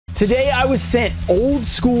Today I was sent old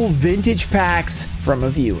school vintage packs from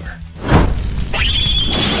a viewer.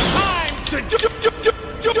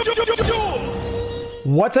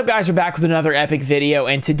 What's up, guys? We're back with another epic video,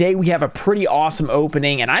 and today we have a pretty awesome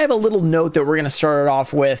opening, and I have a little note that we're going to start it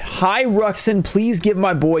off with. Hi Ruxin, please give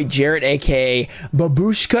my boy Jarrett aka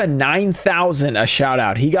Babushka 9000 a shout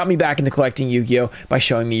out. He got me back into collecting Yu-Gi-Oh by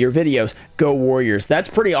showing me your videos. Go Warriors. That's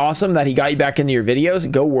pretty awesome that he got you back into your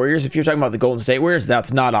videos. Go Warriors. If you're talking about the Golden State Warriors,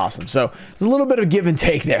 that's not awesome. So there's a little bit of give and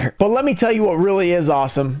take there, but let me tell you what really is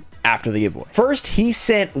awesome after the giveaway. First, he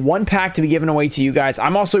sent one pack to be given away to you guys.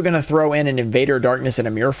 I'm also going to throw in an Invader of Darkness and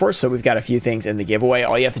a Mirror Force, so we've got a few things in the giveaway.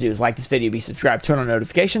 All you have to do is like this video, be subscribed, turn on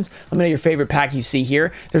notifications. Let me know your favorite pack you see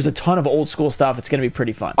here. There's a ton of old school stuff. It's going to be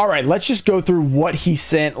pretty fun. All right, let's just go through what he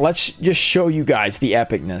sent. Let's just show you guys the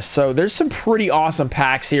epicness. So there's some pretty awesome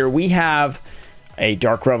packs here. We have a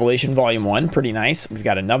Dark Revelation Volume 1, pretty nice. We've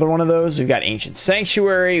got another one of those. We've got Ancient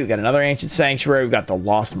Sanctuary. We've got another Ancient Sanctuary. We've got the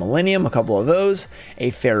Lost Millennium, a couple of those.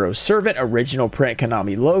 A Pharaoh's Servant, original print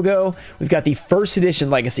Konami logo. We've got the first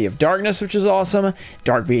edition Legacy of Darkness, which is awesome.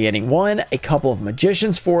 Dark Beginning 1, a couple of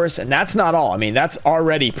Magician's Force, and that's not all. I mean, that's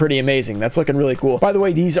already pretty amazing. That's looking really cool. By the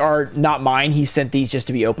way, these are not mine. He sent these just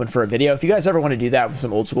to be open for a video. If you guys ever want to do that with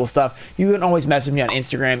some old school stuff, you can always message me on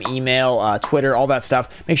Instagram, email, Twitter, all that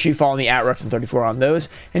stuff. Make sure you follow me at Ruxin34 on those,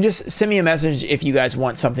 and just send me a message if you guys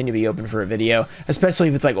want something to be open for a video, especially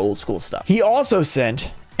if it's like old school stuff. He also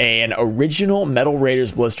sent an original Metal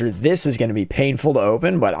Raiders blister. This is going to be painful to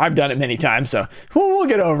open, but I've done it many times, so we'll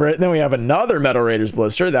get over it. Then we have another Metal Raiders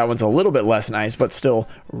blister. That one's a little bit less nice, but still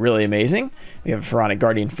really amazing. We have a Pharaonic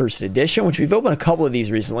Guardian First Edition, which we've opened a couple of these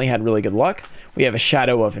recently, had really good luck. We have a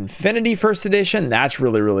Shadow of Infinity First Edition. That's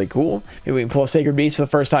really, really cool. Maybe we can pull a Sacred Beast for the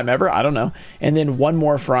first time ever. I don't know. And then one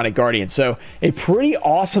more Pharaonic Guardian. So a pretty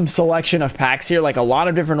awesome selection of packs here, like a lot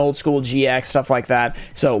of different old school GX, stuff like that.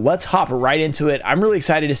 So let's hop right into it. I'm really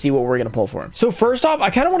excited to see what we're going to pull for him. So first off, I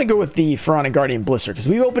kind of want to go with the Pharaonic Guardian blister because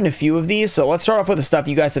we've opened a few of these. So let's start off with the stuff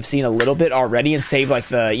you guys have seen a little bit already and save like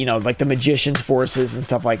the, you know, like the Magician's Forces and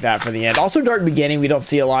stuff like that for the end. Also Dark Beginning, we don't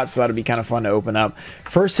see a lot, so that'll be kind of fun to open up.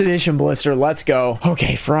 First edition blister, let's go.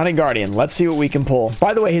 Okay, Pharaonic Guardian, let's see what we can pull.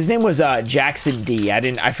 By the way, his name was Jackson D.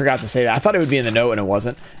 I forgot to say that. I thought it would be in the note and it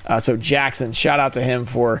wasn't. So Jackson, shout out to him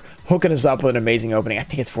for hooking us up with an amazing opening. I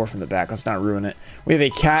think it's 4 from the back. Let's not ruin it. We have a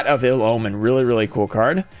Cat of Ill Omen. Really, really cool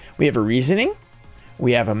card. We have a Reasoning.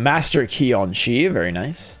 We have a Master Key on Chi. Very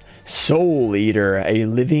nice. Soul Eater, a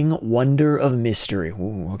living wonder of mystery.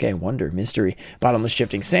 Ooh, okay, wonder, mystery. Bottomless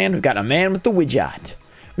Shifting Sand. We've got a Man with the Widget.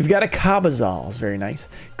 We've got a Kabazal. It's very nice.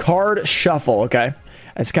 Card Shuffle. Okay.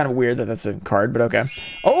 It's kind of weird that that's a card, but okay.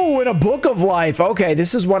 Oh, and a Book of Life. Okay,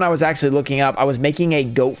 this is one I was actually looking up. I was making a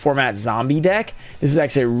GOAT format zombie deck. This is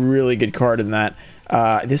actually a really good card in that.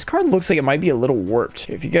 This card looks like it might be a little warped.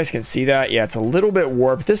 If you guys can see that, yeah, it's a little bit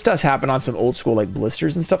warped. This does happen on some old school like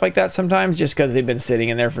blisters and stuff like that sometimes, just because they've been sitting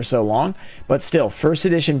in there for so long. But still, first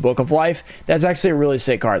edition Book of Life, that's actually a really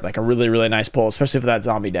sick card, like a really, really nice pull, especially for that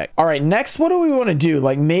zombie deck. All right, next, what do we want to do?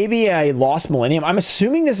 Like maybe a Lost Millennium. I'm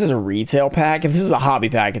assuming this is a retail pack. If this is a hobby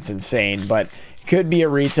pack, it's insane, but could be a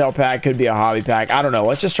retail pack, could be a hobby pack. I don't know.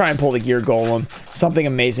 Let's just try and pull the Gear Golem, something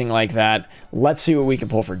amazing like that. Let's see what we can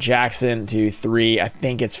pull for Jackson. 2, 3. I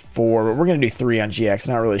think it's 4, but we're going to do 3 on GX.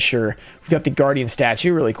 Not really sure. We've got the Guardian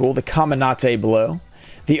Statue, really cool. The Kaminate Blow.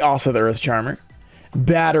 The Asa the Earth Charmer.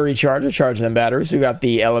 Battery Charger, charge them batteries. We've got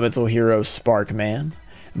the Elemental Hero Sparkman.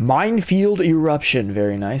 Minefield Eruption,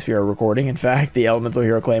 very nice. We are recording, in fact, the Elemental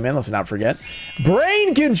Hero Clayman, let's not forget.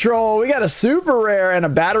 Brain Control, we got a super rare and a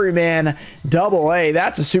Battery Man AA.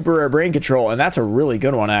 That's a super rare Brain Control, and that's a really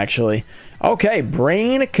good one, actually. Okay,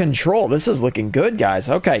 Brain Control. This is looking good, guys.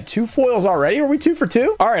 Okay, 2 foils already. Are we 2 for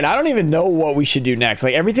 2? All right, I don't even know what we should do next.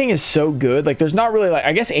 Like, everything is so good. Like, there's not really, like,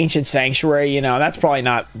 I guess Ancient Sanctuary, you know, that's probably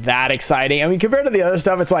not that exciting. I mean, compared to the other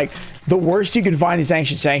stuff, it's like the worst you can find is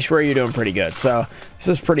Ancient Sanctuary. You're doing pretty good. So, this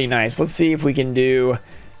is pretty nice. Let's see if we can do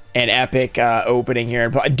an epic opening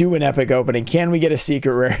here and do an epic opening. Can we get a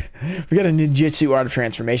secret rare? We got a Ninjutsu Art of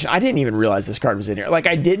Transformation. I didn't even realize this card was in here. Like,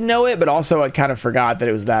 I did know it, but also I kind of forgot that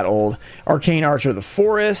it was that old. Arcane Archer of the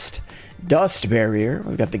Forest. Dust Barrier.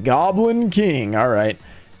 We've got the Goblin King. All right.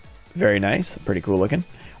 Very nice. Pretty cool looking.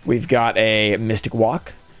 We've got a Mystic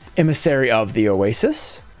Walk. Emissary of the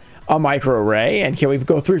Oasis. A Micro Ray. And can we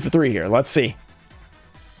go 3 for 3 here? Let's see.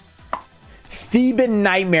 Theban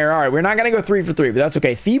Nightmare. All right, we're not going to go 3 for 3, but that's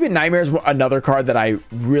okay. Theban Nightmare is another card that I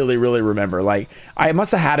really, really remember. Like, I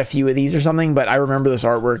must have had a few of these or something, but I remember this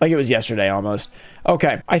artwork like it was yesterday almost.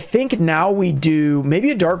 Okay, I think now we do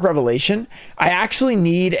maybe a Dark Revelation. I actually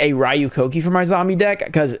need a Ryu Koki for my zombie deck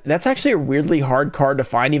because that's actually a weirdly hard card to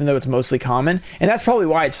find, even though it's mostly common. And that's probably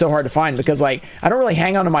why it's so hard to find, because like I don't really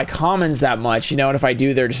hang on to my commons that much, you know, and if I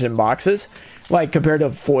do, they're just in boxes, like compared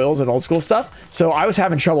to foils and old school stuff. So I was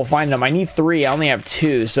having trouble finding them. I need 3. I only have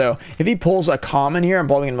 2. So if he pulls a common here, I'm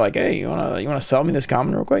probably gonna be like, hey, you wanna sell me this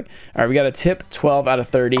common real quick? All right, we got a tip, 12 out of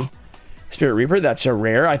 30. Spirit Reaper, that's a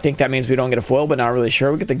rare. I think that means we don't get a foil, but not really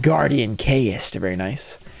sure. We get the Guardian Chaos, very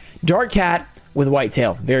nice. Dark Cat with white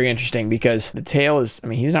tail, very interesting because the tail is, I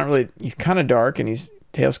mean, he's kind of dark and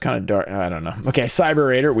tail's kind of dark. I don't know. Okay, Cyber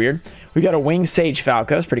Raider, weird. We got a Winged Sage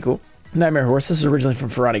Falco, it's pretty cool. Nightmare Horse, this is originally from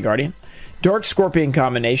Ferrati Guardian. Dark Scorpion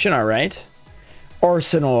combination, all right.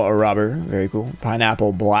 Arsenal Robber, very cool.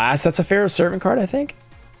 Pineapple Blast, that's a Pharaoh Servant card, I think.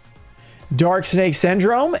 Dark Snake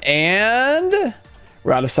Syndrome, and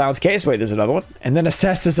Rod of Silence Case. Wait, there's another one. And then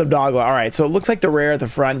Acestus of Dogla. All right, so it looks like the rare at the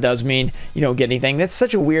front does mean you don't get anything. That's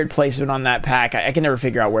such a weird placement on that pack. I can never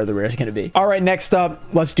figure out where the rare is going to be. All right, next up,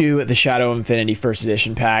 let's do the Shadow of Infinity first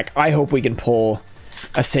edition pack. I hope we can pull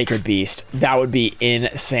a Sacred Beast. That would be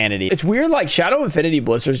insanity. It's weird, like Shadow of Infinity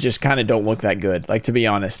blisters just kind of don't look that good, like, to be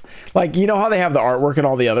honest. Like, you know how they have the artwork and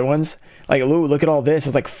all the other ones? Like, ooh, look at all this.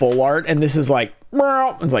 It's like full art, and this is like,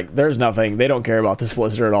 it's like, there's nothing. They don't care about this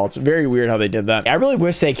blister at all. It's very weird how they did that. I really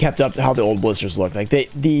wish they kept up how the old blisters look. Like,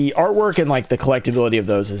 the artwork and, like, the collectability of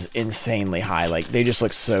those is insanely high. Like, they just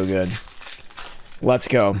look so good. Let's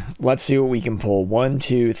go. Let's see what we can pull. 1,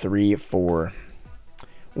 2, 3, 4.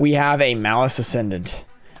 We have a Malice Ascendant.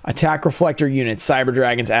 Attack Reflector Unit. Cyber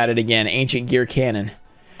Dragons added again. Ancient Gear Cannon.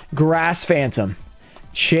 Grass Phantom.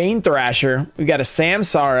 Chain Thrasher. We got a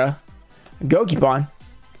Samsara. Gokipon.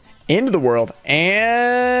 Into the World. And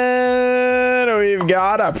we've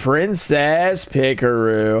got a Princess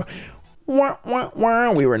Pickaroo.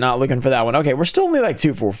 We were not looking for that one. Okay, we're still only like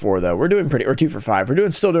 2 for 4 though. We're doing pretty, or 2 for 5. We're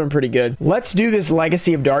still doing pretty good. Let's do this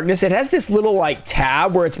Legacy of Darkness. It has this little like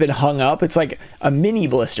tab where it's been hung up. It's like a mini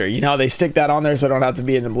blister. You know, they stick that on there so I don't have to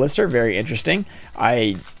be in the blister. Very interesting.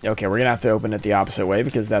 Okay, we're gonna have to open it the opposite way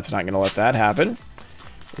because that's not gonna let that happen.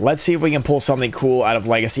 Let's see if we can pull something cool out of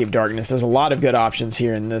Legacy of Darkness. There's a lot of good options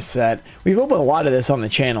here in this set. We've opened a lot of this on the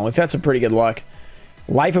channel. We've had some pretty good luck.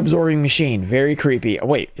 Life Absorbing Machine, very creepy. Oh,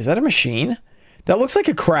 wait, is that a machine? That looks like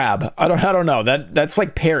a crab. I don't know. That's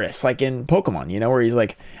like Paris, like in Pokemon, you know, where he's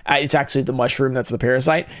like, it's actually the mushroom that's the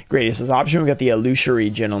parasite. Greatest option. We got the Illusory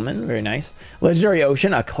Gentleman, very nice. Legendary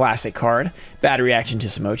Ocean, a classic card. Bad Reaction to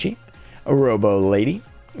Samochi. A Robo Lady.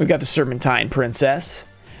 We got the Serpentine Princess.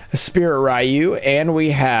 A Spirit Ryu, and we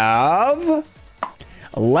have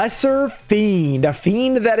Lesser Fiend, a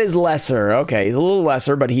fiend that is lesser. Okay, he's a little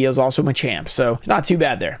lesser, but he is also Machamp, so it's not too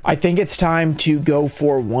bad there. I think it's time to go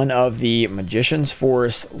for one of the Magician's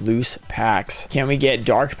Force loose packs. Can we get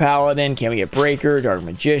Dark Paladin? Can we get Breaker, Dark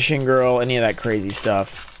Magician Girl, any of that crazy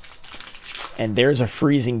stuff? And there's a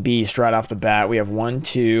Freezing Beast right off the bat. We have 1,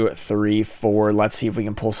 2, 3, 4. Let's see if we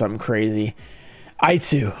can pull something crazy.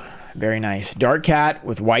 Aitu. Very nice. Dark Cat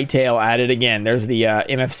with white tail added again. There's the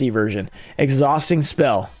MFC version. Exhausting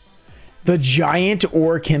Spell. The Giant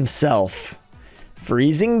Orc himself.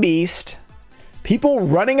 Freezing Beast. People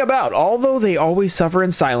running about. Although they always suffer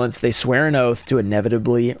in silence, they swear an oath to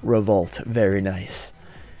inevitably revolt. Very nice.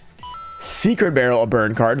 Secret Barrel, a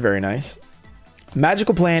burn card. Very nice.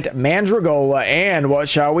 Magical Plant, Mandragola, and what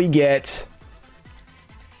shall we get?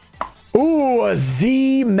 Ooh, a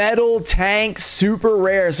Z Metal Tank super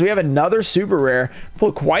rare. So we have another super rare.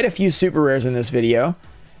 Pulled quite a few super rares in this video.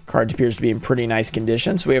 Card appears to be in pretty nice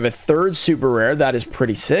condition. So we have a third super rare. That is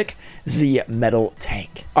pretty sick. Z Metal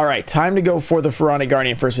Tank. All right, time to go for the Ferrati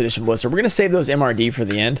Guardian first edition blister. We're going to save those MRD for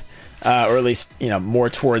the end. Or at least, you know, more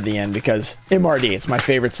toward the end, because MRD, it's my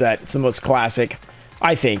favorite set. It's the most classic,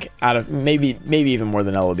 I think, out of maybe even more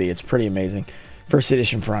than LOB. It's pretty amazing. First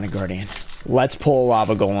edition Ferrati Guardian. Let's pull a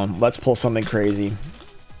Lava Golem. Let's pull something crazy.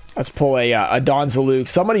 Let's pull a Donzalug.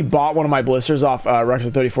 Somebody bought one of my blisters off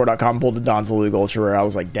Ruxin34.com, pulled a Donzalug Ultra Rare. I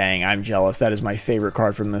was like, dang, I'm jealous. That is my favorite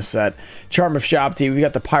card from this set. Charm of Shabti. We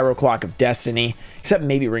got the Pyro Clock of Destiny, except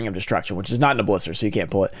maybe Ring of Destruction, which is not in a blister, so you can't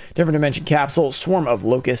pull it. Different Dimension Capsule. Swarm of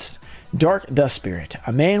Locusts. Dark Dust Spirit.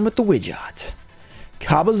 A Man with the Widgeot.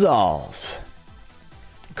 Cabazals.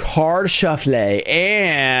 Card Shuffle,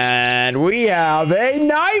 and we have a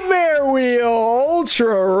Nightmare Wheel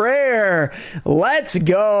Ultra Rare. Let's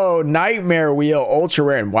go. Nightmare Wheel Ultra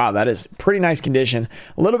Rare. And wow, that is pretty nice condition.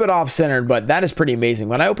 A little bit off-centered, but that is pretty amazing.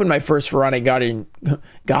 When I opened my first Veronic Guardian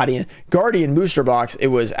booster box, it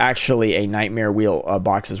was actually a Nightmare Wheel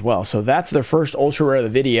box as well. So that's the first Ultra Rare of the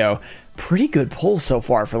video. Pretty good pull so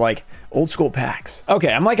far for like old school packs.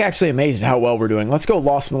 Okay, I'm like actually amazed at how well we're doing. Let's go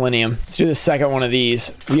Lost Millennium. Let's do the second one of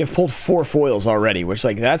these. We have pulled 4 foils already, which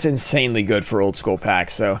like that's insanely good for old school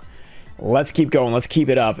packs. So let's keep going. Let's keep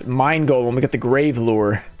it up. Mind Golem. We got the Grave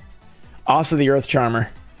Lure. Asa the Earth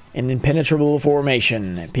Charmer. An Impenetrable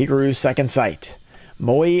Formation. Pikaru's Second Sight.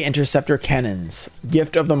 Moi Interceptor Cannons.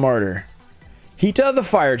 Gift of the Martyr. Hita the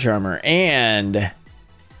Fire Charmer. And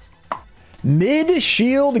Mid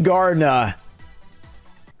Shield Gardna.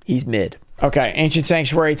 He's mid. Okay, Ancient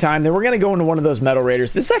Sanctuary time. Then we're going to go into one of those Metal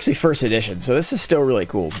Raiders. This is actually first edition, so this is still really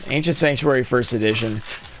cool. Ancient Sanctuary first edition.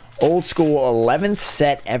 Old school 11th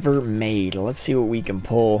set ever made. Let's see what we can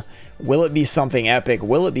pull. Will it be something epic?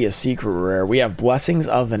 Will it be a secret rare? We have Blessings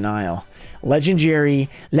of the Nile. Legendary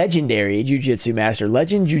Jiu-Jitsu Master.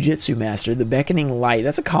 Legend Jiu-Jitsu Master. The Beckoning Light.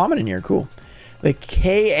 That's a common in here. Cool. The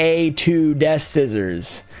KA2 Death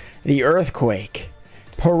Scissors. The Earthquake.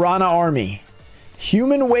 Piranha Army.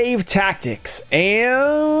 Human Wave Tactics,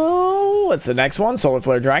 and what's the next one? Solar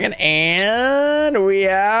Flare Dragon, and we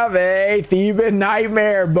have a Theban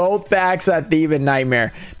Nightmare. Both packs at Theban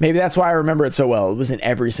Nightmare. Maybe that's why I remember it so well. It was in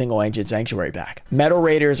every single Ancient Sanctuary pack. Metal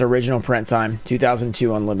Raiders original print time,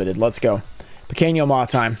 2002 unlimited. Let's go. Pequeño Ma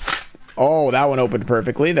time. Oh, that one opened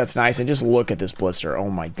perfectly. That's nice. And just look at this blister. Oh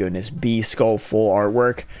my goodness. B Skull full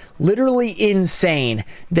artwork. Literally insane.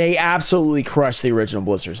 They absolutely crushed the original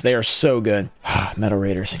blisters. They are so good. Metal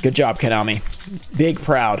Raiders. Good job, Konami. Big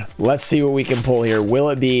proud. Let's see what we can pull here. Will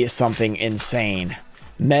it be something insane?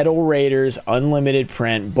 Metal Raiders unlimited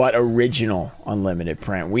print, but original unlimited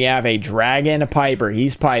print. We have a Dragon Piper.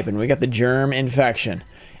 He's piping. We got the Germ Infection.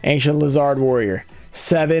 Ancient Lizard Warrior.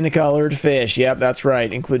 7 colored fish. Yep, that's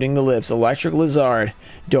right. Including the lips. Electric Lizard.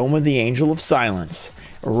 Dome of the Angel of Silence.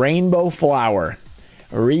 Rainbow Flower.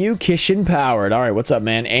 Ryu Kishin Powered. All right, what's up,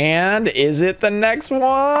 man? And is it the next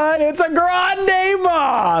one? It's a Grande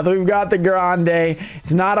Moth. We've got the Grande.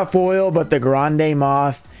 It's not a foil, but the Grande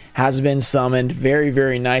Moth has been summoned. Very,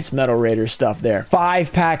 very nice Metal Raider stuff there.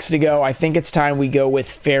 5 packs to go. I think it's time we go with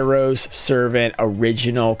Pharaoh's Servant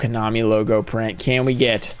original Konami logo print. Can we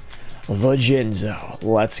get the Jinzo?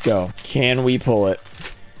 Let's go. Can we pull it?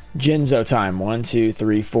 Jinzo time. 1, 2,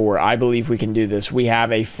 3, 4. I believe we can do this. We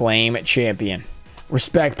have a Flame Champion.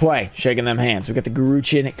 Respect play. Shaking them hands. We got the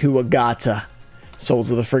Guruchin Kuwagata.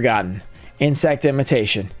 Souls of the Forgotten. Insect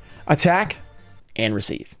Imitation. Attack and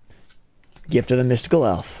receive. Gift of the Mystical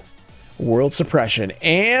Elf. World Suppression.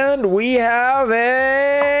 And we have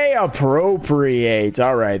a Appropriate.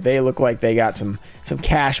 All right. They look like they got some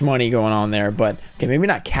cash money going on there, but okay, maybe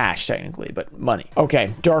not cash technically, but money.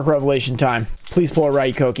 Okay, Dark Revelation time. Please pull a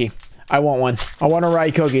Raikoki. I want one. I want a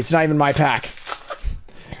Raikoki. It's not even my pack.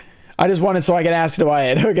 I just want it so I can ask to buy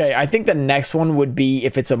it. Okay, I think the next one would be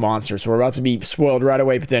if it's a monster, so we're about to be spoiled right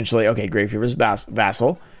away potentially. Okay, Grave Reaper's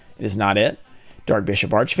Vassal. It is not it. Dark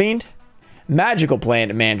Bishop Archfiend. Magical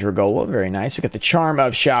Plant Mandragola. Very nice. We got the Charm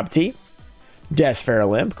of Shabti. Death's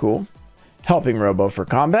Limp. Cool. Helping Robo for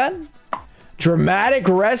combat. Dramatic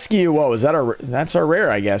Rescue. Whoa, is that that's our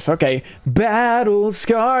rare, I guess. Okay. Battle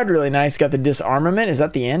Scarred. Really nice. Got the Disarmament. Is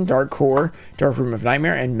that the end? Dark Core, Dark Room of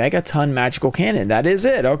Nightmare, and Megaton Magical Cannon. That is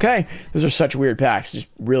it. Okay. Those are such weird packs. Just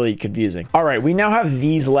really confusing. All right. We now have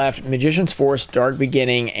these left. Magician's Force, Dark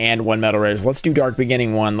Beginning, and 1 Metal Raiders. Let's do Dark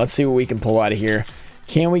Beginning 1. Let's see what we can pull out of here.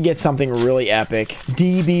 Can we get something really epic?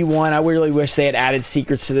 DB1, I really wish they had added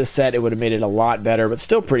secrets to this set. It would have made it a lot better, but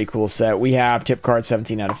still pretty cool set. We have tip card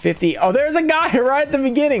 17 out of 50. Oh, there's a guy right at the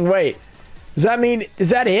beginning. Wait, does that mean, is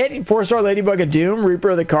that it? 4-star Ladybug of Doom, Reaper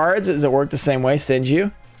of the Cards. Does it work the same way? Send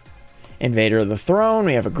you. Invader of the Throne.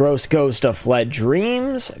 We have a Gross Ghost of Fled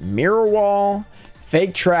Dreams. Mirror Wall.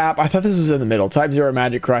 Fake Trap. I thought this was in the middle. Type 0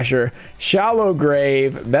 Magic Crusher. Shallow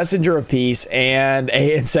Grave. Messenger of Peace. And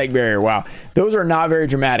a Insect Barrier. Wow. Those are not very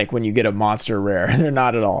dramatic when you get a monster rare. They're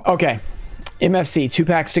not at all. Okay. MFC. 2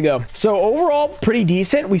 packs to go. So overall, pretty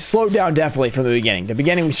decent. We slowed down definitely from the beginning. The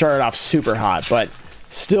beginning, we started off super hot, but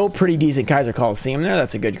still pretty decent. Kaiser Coliseum there.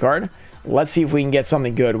 That's a good card. Let's see if we can get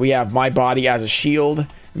something good. We have My Body as a Shield.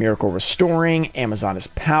 Miracle Restoring. Amazonas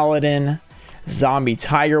Paladin. Zombie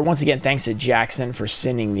Tiger. Once again, thanks to Jackson for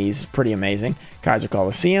sending these. Pretty amazing. Kaiser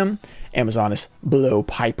Coliseum. Amazonas Blow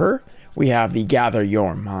Piper. We have the Gather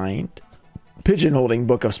Your Mind. Pigeon Holding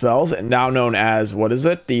Book of Spells, now known as, what is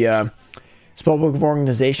it? The Spellbook of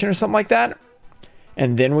Organization or something like that.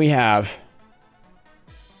 And then we have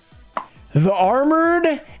the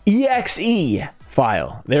Armored EXE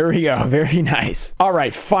file. There we go. Very nice. All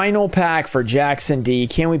right, final pack for Jackson D.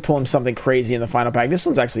 Can we pull him something crazy in the final pack? This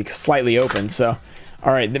one's actually slightly open, so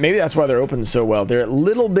all right, maybe that's why they're open so well. They're a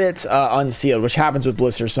little bit unsealed, which happens with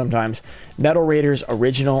blisters sometimes. Metal Raiders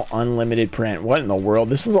Original Unlimited Print. What in the world?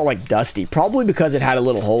 This one's all like dusty, probably because it had a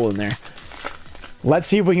little hole in there. Let's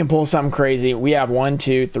see if we can pull something crazy. We have 1,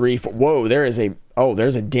 2, 3, 4. Whoa, there's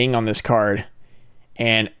a ding on this card.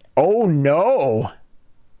 And oh no.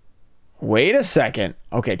 Wait a second.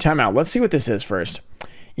 Okay, time out. Let's see what this is first.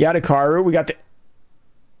 Yadakaru, we got the...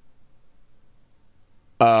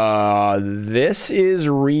 this is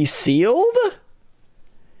resealed?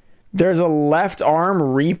 There's a left arm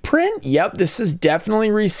reprint? Yep, this is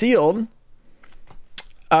definitely resealed.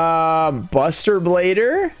 Buster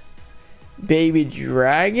Blader. Baby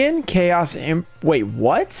Dragon. Chaos Imp... Wait,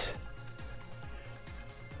 what?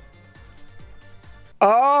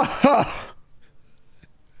 Oh...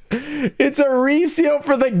 It's a reseal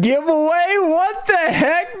for the giveaway? What the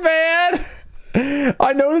heck, man?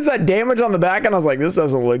 I noticed that damage on the back and I was like, this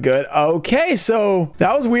doesn't look good. Okay, so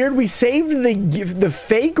that was weird. We saved the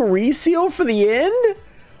fake reseal for the end?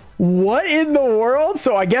 What in the world?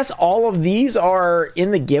 So I guess all of these are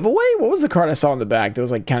in the giveaway? What was the card I saw on the back that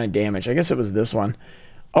was like kind of damaged? I guess it was this one.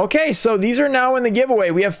 Okay, so these are now in the giveaway.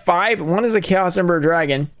 We have 5. One is a Chaos Emperor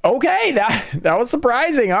Dragon. Okay, that was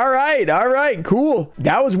surprising. All right, cool.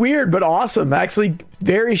 That was weird, but awesome. Actually,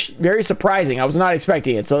 very surprising. I was not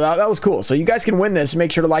expecting it, so that was cool. So you guys can win this.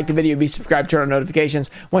 Make sure to like the video, be subscribed, turn on notifications.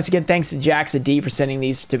 Once again, thanks to Jackson D for sending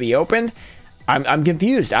these to be opened. I'm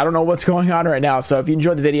confused. I don't know what's going on right now. So if you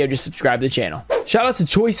enjoyed the video, just subscribe to the channel. Shout out to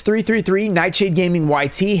Choice333, Nightshade Gaming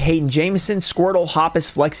YT, Hayden Jameson, Squirtle,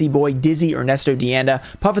 Hoppus, Flexi Boy, Dizzy, Ernesto Deanda,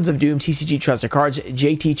 Puffins of Doom, TCG Trusted Cards,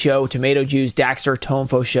 JT Cho, Tomato Juice, Daxter,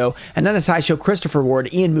 Tomfo Show, Ananatai Show, Christopher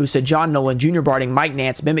Ward, Ian Musa, John Nolan, Junior Barding, Mike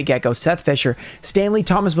Nance, Mimic Gecko, Seth Fisher, Stanley,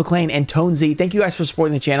 Thomas McLean, and Tone Z. Thank you guys for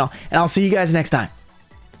supporting the channel, and I'll see you guys next time.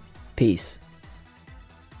 Peace.